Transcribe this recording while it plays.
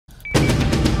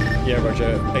Yeah,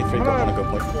 Roger. A3 got one a good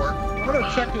point. I'm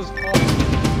gonna check his call.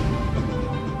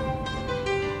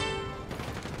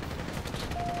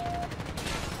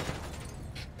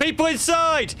 People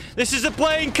inside! This is the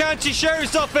Blaine County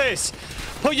Sheriff's Office!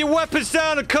 Put your weapons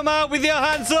down and come out with your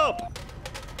hands up!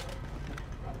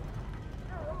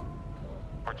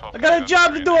 I got a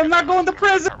job to do, I'm not going to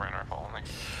prison!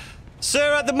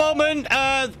 Sir, at the moment,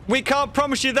 we can't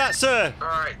promise you that, sir.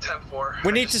 Alright, 10-4.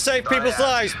 We need to save people's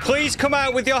lives. Please come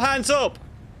out with your hands up!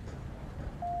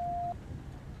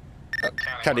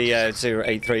 Caddy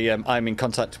 083, I'm in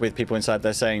contact with people inside.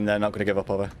 They're saying they're not going to give up,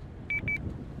 over.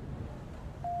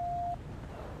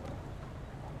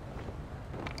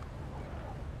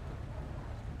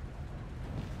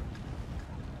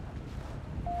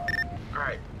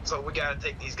 Alright, so we gotta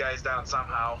take these guys down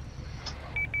somehow.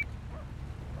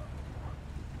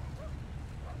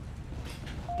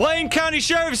 Blaine County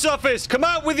Sheriff's Office, come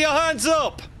out with your hands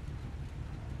up!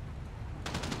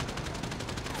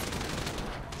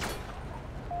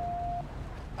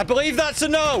 I believe that's a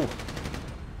no!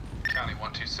 County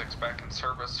 126 back in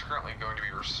service, currently going to be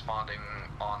responding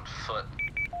on foot.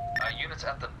 Units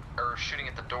at the, shooting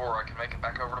at the door, I can make it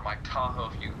back over to my Tahoe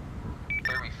if you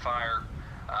clear me fire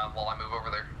while I move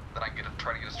over there. Then I can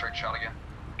try to get a straight shot again.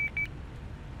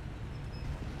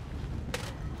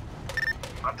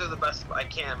 I'll do the best I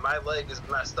can. My leg is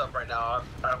messed up right now.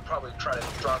 I'll probably try to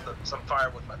draw some fire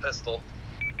with my pistol.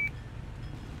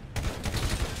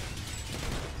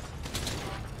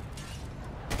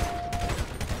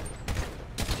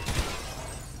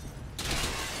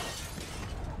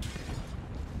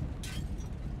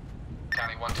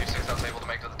 County 126, I was able to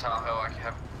make it to the Tahoe. I can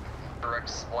have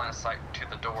direct line of sight to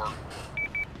the door.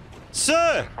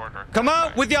 Sir, come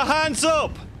out with your hands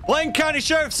up! Blaine County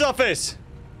Sheriff's Office!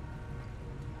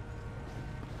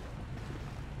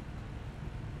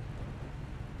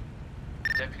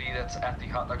 Deputy that's at the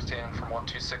hot dog stand from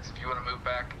 126, if you want to move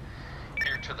back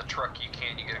here to the truck, you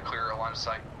can. You get a clear line of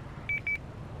sight.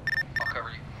 I'll cover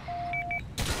you.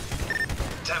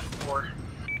 10-4.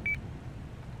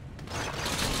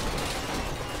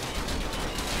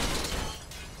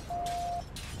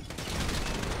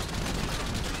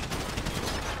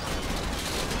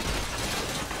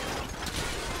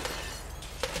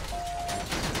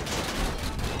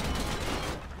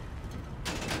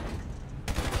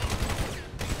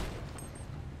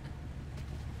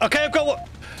 Okay, I've got one.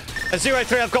 A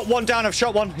 03, I've got one down. I've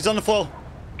shot one. He's on the floor.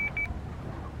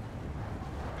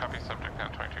 Copy, subject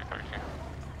down 2232.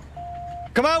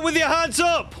 Come out with your hands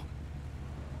up!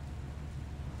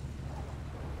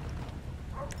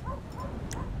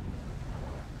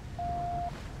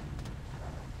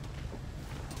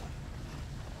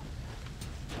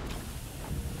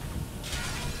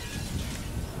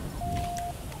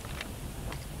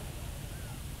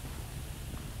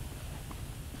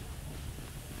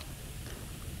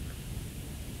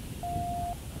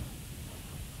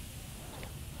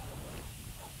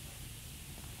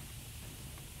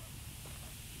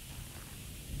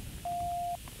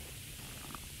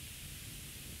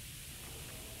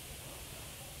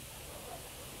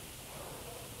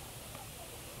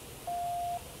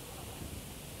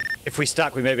 If we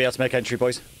stack, we may be able to make entry,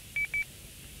 boys.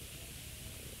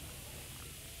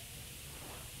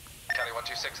 County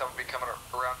 126, I'm going to be coming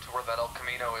around to where that El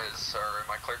Camino is, sir. Am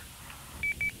I clear?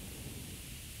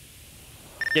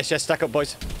 Yes, yes, stack up,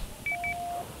 boys.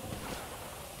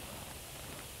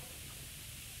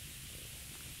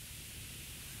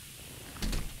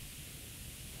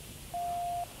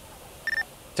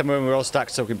 Tell me when we're all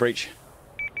stacked so we can breach.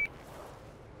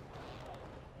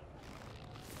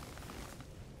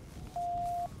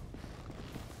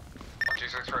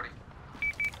 Ready.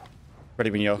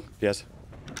 Ready when you're, yes.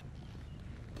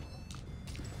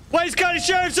 Blaine County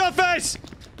Sheriff's Office!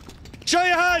 Show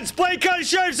your hands! Blaine County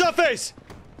Sheriff's Office!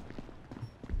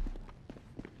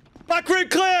 Back route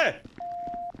clear!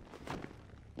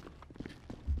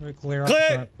 We're clear.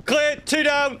 Clear! Clear! 2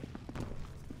 down!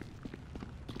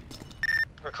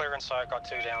 We're clear inside, got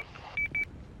 2 down.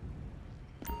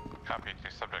 Copy, 2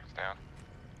 subjects down.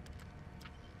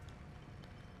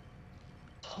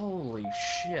 Holy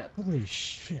shit. Holy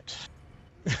shit.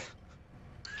 Can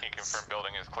you confirm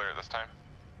building is clear this time?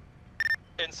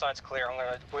 Inside's clear.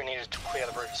 We need to clear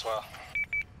the bridge as well.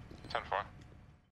 10-4.